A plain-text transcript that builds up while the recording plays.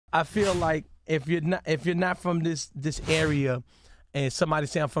I feel like if you're not from this area, and somebody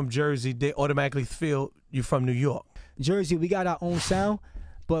say I'm from Jersey, they automatically feel you're from New York. Jersey, we got our own sound,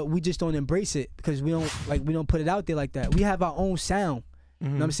 but we just don't embrace it because we don't put it out there like that. We have our own sound. You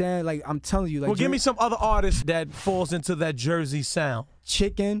know what I'm saying? Like, I'm telling you. Like, well, give me some other artists that falls into that Jersey sound.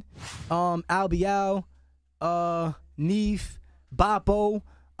 Chicken, Albial, Neef, Boppo.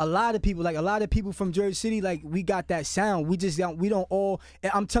 A lot of people from Jersey City, like, we got that sound. We don't all.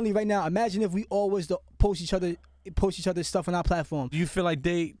 And I'm telling you right now, imagine if we all was to post each other's stuff on our platform. Do you feel like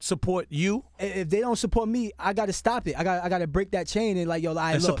they support you? If they don't support me, I gotta stop it. I gotta break that chain and like, yo,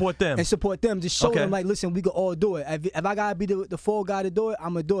 and support them. And support them. Just show them, like, listen, we can all do it. If I gotta be the fall guy to do it,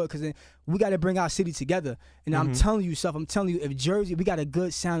 I'm gonna do it, because we gotta bring our city together. And I'm telling you, if Jersey, we got a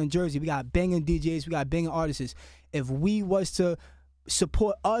good sound in Jersey. We got banging DJs, we got banging artists. If we was to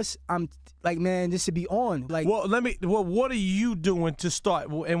support us, I'm like, man, this should be on. Like, well, what are you doing to start?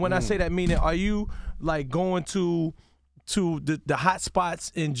 And when I say that, meaning, are you like going to the hot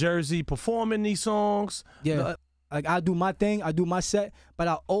spots in Jersey performing these songs? Yeah. Like, I do my thing, I do my set, but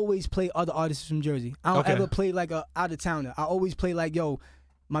I always play other artists from Jersey. I don't ever play like a out of towner. I always play like, yo,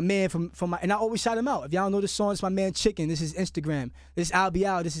 my man from my, and I always shout him out. If y'all don't know the song, it's my man Chicken. This is Instagram. This is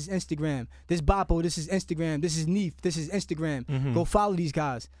Albial. This is Instagram. This Boppo. This is Instagram. This is Neef. This is Instagram. Go follow these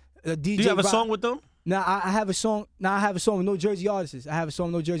guys. DJ do you have a song with them? Nah, I have a song. Nah, I have a song with no Jersey artists. I have a song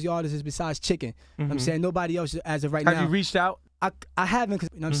with no Jersey artists besides Chicken. I'm saying nobody else as of right now. Have you reached out? I haven't, because,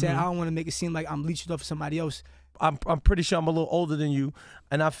 you know what I'm saying, I don't want to make it seem like I'm leeching off for somebody else. I'm pretty sure I'm a little older than you,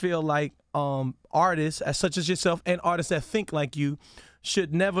 and I feel like artists, as such as yourself, and artists that think like you,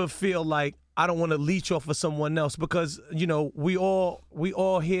 should never feel like I don't want to leech off of someone else, because, you know, we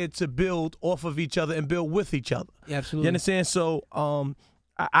all here to build off of each other and build with each other. Yeah, absolutely. You understand? So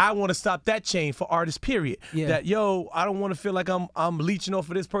I want to stop that chain for artists, period. Yeah. That, yo, I don't want to feel like I'm leeching off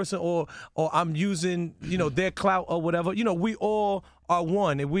of this person, or I'm using, you know, their clout or whatever. You know, we all are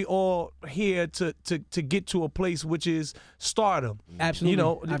one, and we all here to get to a place which is stardom. Absolutely. You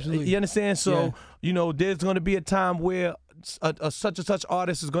know, absolutely. You understand? So, you know, there's going to be a time where a such and such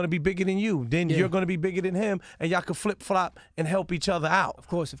artist is going to be bigger than you. Then you're going to be bigger than him, and y'all can flip flop and help each other out. Of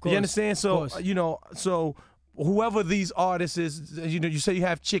course, of course. You understand? So, you know, so whoever these artists is, you know, you say you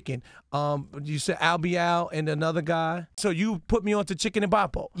have Chicken. You said Albial and another guy. So you put me onto Chicken and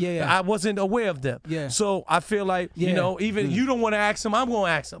Boppo. Yeah. I wasn't aware of them. Yeah. So I feel like, you know, even you don't want to ask them, I'm going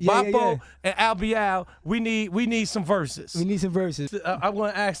to ask them. Boppo and Albial, we need some verses. We need some verses. I'm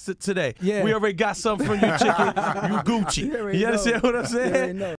going to ask today. Yeah. We already got something from you, Chicken. You Gucci. You understand what I'm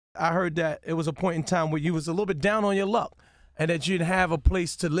saying? I heard that it was a point in time where you was a little bit down on your luck, and that you didn't have a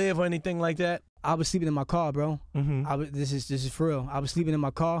place to live or anything like that. I was sleeping in my car, bro. This is for real. I was sleeping in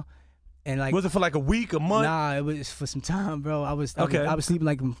my car, and like, was it for like a week, a month? Nah, it was for some time, bro. I was sleeping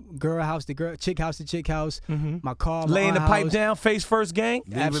like girl house to girl, chick house to chick house. My car, my laying the house. Pipe down, face first gang.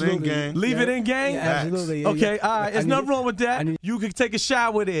 Absolutely. Leave it in gang. Yeah, absolutely. Okay, all right. There's nothing wrong with that. You can take a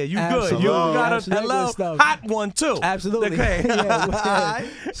shower there. You good? You got a hot one too. Absolutely.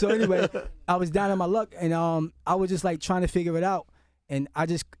 Okay. So anyway, I was down on my luck, and I was just like trying to figure it out. And I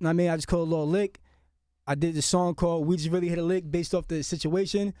just called a little lick. I did the song called "We Just Really Hit a Lick" based off the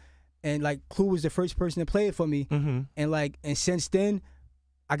situation, and like Clue was the first person to play it for me. And since then,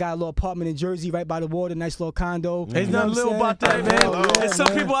 I got a little apartment in Jersey right by the water, nice little condo. There's nothing little about that, man. There's some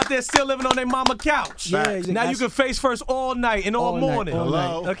people out there still living on their mama couch. Now you can face first all night and all morning.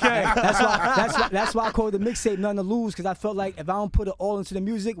 Okay. That's why I call it the mixtape "Nothing to Lose," because I felt like if I don't put it all into the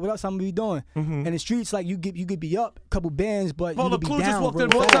music, what else I'm gonna be doing? In the streets, like you could be up, a couple bands, but you could be down. One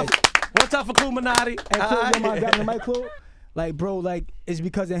time for Cluminati. Grab the mic, Clue. Like, bro, like, it's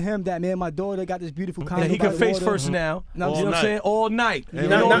because of him that, man, my daughter got this beautiful condo. He can face first now. You know what I'm saying? All night.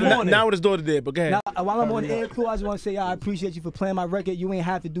 Now what his daughter did, but go ahead. Now, while I'm on the air, Clue, I just want to say, I appreciate you for playing my record. You ain't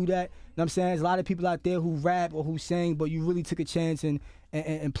have to do that. You know what I'm saying? There's a lot of people out there who rap or who sing, but you really took a chance and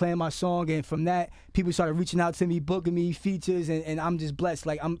playing my song. And from that, people started reaching out to me, booking me features, and I'm just blessed.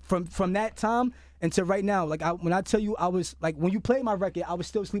 Like, I'm from that time until right now. Like, when I tell you, I was like, when you played my record, I was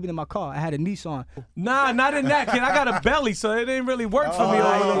still sleeping in my car. I had a Nissan. Nah, not in that, kid. I got a belly, so it didn't really work for me.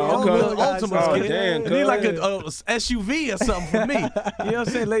 Ultimate, kid. Need like a SUV or something for me. You know what I'm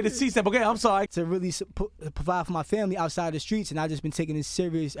saying? Latest C-step. Okay, I'm sorry. To really provide for my family outside the streets, and I just been taking it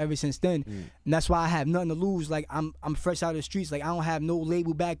serious ever since then. And that's why I have nothing to lose. Like, I'm fresh out of the streets. Like, I don't have no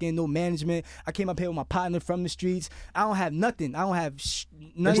label back in, no management. I came up here with my partner from the streets. I don't have nothing. I don't have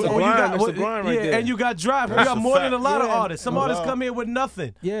nothing. That's the grind right there. And you got drive. You got more than a lot of artists. Some artists come here with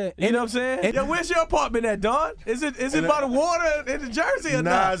nothing. Yeah. You know what I'm saying? Yo, where's your apartment at, Don? Is it by the water in the Jersey or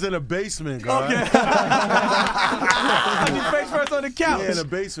not? Nah, it's in the basement, God. Okay. You face first on the couch. Yeah, in the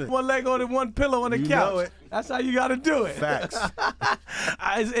basement. One leg on it, one pillow on the couch. Know it. That's how you got to do it. Facts.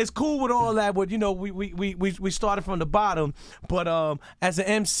 It's cool with all that, but you know, we started from the bottom. But as an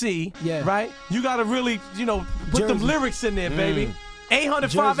MC, right, you got to really, you know, put them lyrics in there, baby.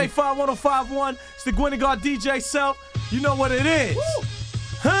 800-585-1051. It's the Guinegard DJ Self. You know what it is.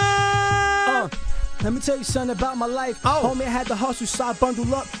 Let me tell you something about my life. Homie, I had to hustle, so I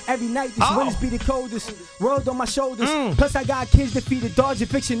bundle up every night. These winters be the coldest. World on my shoulders. Plus, I got kids to feed, the dodge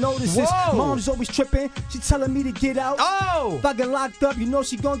eviction notices. Mom's always tripping. She telling me to get out. If I get locked up, you know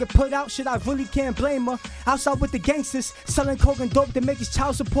she gonna get put out. Shit, I really can't blame her. Outside with the gangsters, selling coke and dope to make his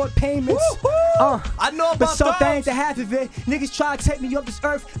child support payments. I know about but so that ain't the half of it. Niggas try to take me off this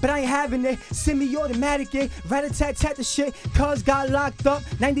earth, but I ain't having it. Semi-automatic it, rat-a-tat-tat the shit. Cuz got locked up,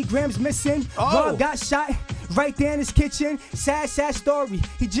 90 grams missing. Rob got shot right there in his kitchen. Sad story.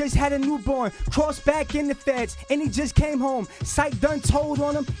 He just had a newborn, crossed back in the feds, and he just came home. Psych done told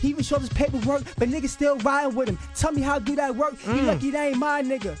on him. He even showed his paperwork, but niggas still riding with him. Tell me how do that work? He lucky that ain't my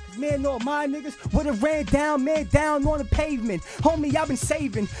nigga. Cause man, no, my niggas would've ran down, man down on the pavement. Homie, I've been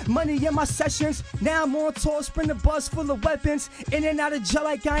saving money in my sessions. Now I'm on tour, sprint a bus full of weapons. In and out of jail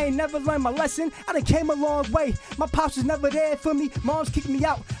like I ain't never learned my lesson. I done came a long way. My pops was never there for me. Mom's kicked me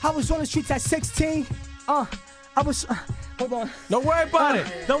out. I was on the streets at 16. I was, hold on. Don't worry about it.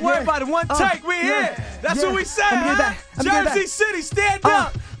 Don't worry about it. One take, we here. That's what we say, huh? Jersey City, stand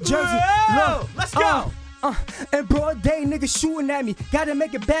up. Jersey, let's go. In broad day, niggas shooting at me. Gotta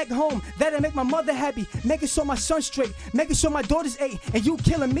make it back home. That'll make my mother happy. Making sure my son's straight. Making sure my daughter's ate. And you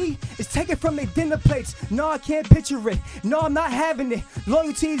killing me is taken from their dinner plates. No, I can't picture it. No, I'm not having it.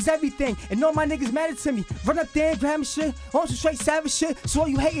 Loyalty is everything. And all my niggas matter to me. Run up there and grab me shit. On some straight savage shit. So all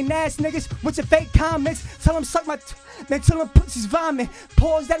you hating ass niggas with your fake comments, tell them suck my man, tell them pussies vomit.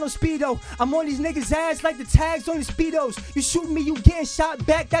 Pause that no speedo. I'm on these niggas ass like the tags on the speedos. You shooting me, you getting shot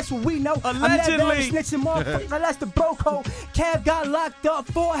back. That's what we know. Allegedly. I'm never snitching. That's the bro code. Cav got locked up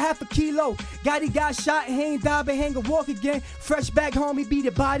for half a kilo. Gotti got shot, he ain't died, but he ain't gonna walk again. Fresh back home, he beat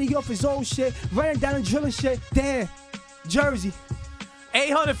the body off his old shit. Running down and drilling shit. Damn, Jersey.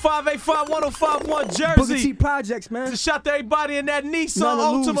 800-585-1051 Jersey. Booker T Projects, man. Just shout to everybody in that Nissan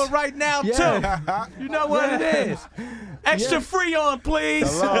Altima right now, too. You know what it is. Extra free on,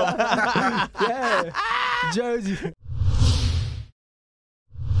 please. Yeah, Jersey.